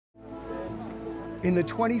In the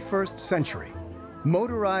 21st century,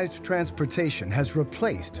 motorized transportation has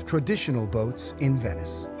replaced traditional boats in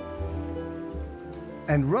Venice.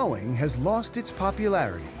 And rowing has lost its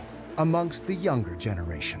popularity amongst the younger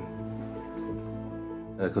generation.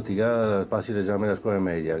 Ecco, ti passi l'esame della scuola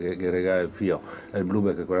media, che regà il fio, e il blu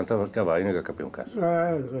che 40 cavalli non capi un cazzo.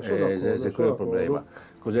 C'est quello il problema.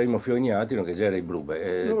 Cos'è il fiognati, non che già era il blu,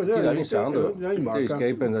 ti dà l'insando, ti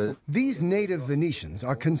escape. These native Venetians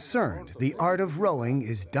are concerned the art of rowing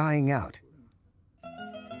is dying out.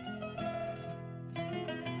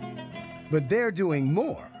 But they're doing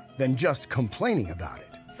more than just complaining about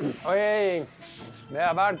it. Oye,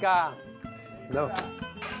 bella barca. No.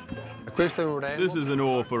 This is an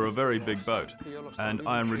oar for a very big boat, and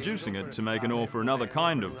I am reducing it to make an oar for another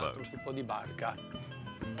kind of boat,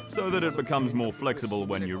 so that it becomes more flexible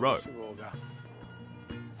when you row.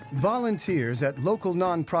 Volunteers at local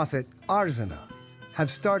nonprofit Arzana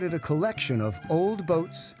have started a collection of old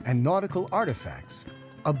boats and nautical artifacts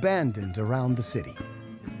abandoned around the city.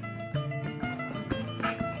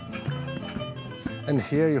 And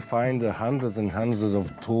here you find hundreds and hundreds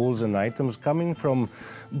of tools and items coming from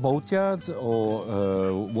boatyards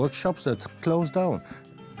or workshops that closed down.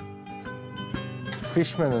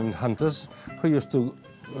 Fishermen and hunters who used to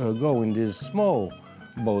go in these small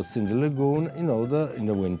boats in the lagoon in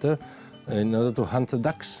the winter, in order to hunt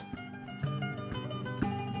ducks.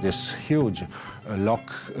 This huge lock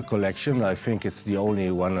collection, I think it's the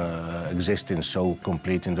only one existing so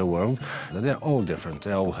complete in the world. They're all different,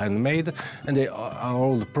 they're all handmade, and they are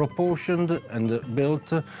all proportioned and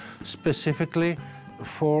built specifically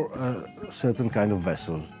for a certain kind of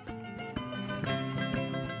vessels.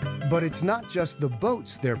 But it's not just the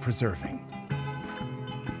boats they're preserving.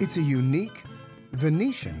 It's a unique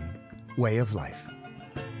Venetian way of life.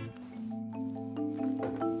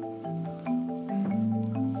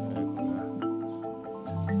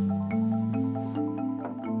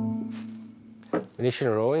 Venetian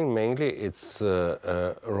rowing, mainly it's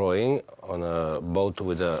rowing on a boat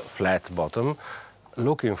with a flat bottom,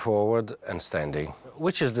 looking forward and standing.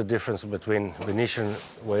 Which is the difference between Venetian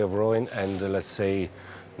way of rowing and, let's say,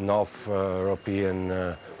 North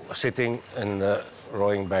European sitting and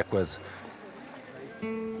rowing backwards?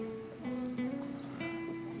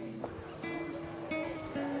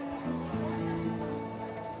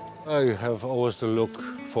 You have always to look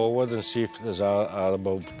forward and see if there's other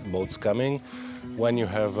boats coming. When you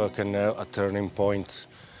have a canal, a turning point,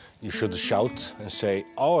 you should shout and say,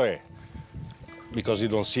 "Oi!" because you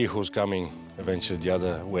don't see who's coming eventually the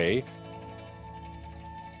other way.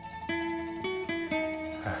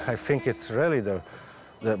 I think it's really the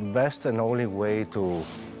best and only way to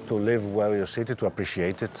live well your city, to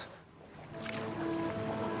appreciate it.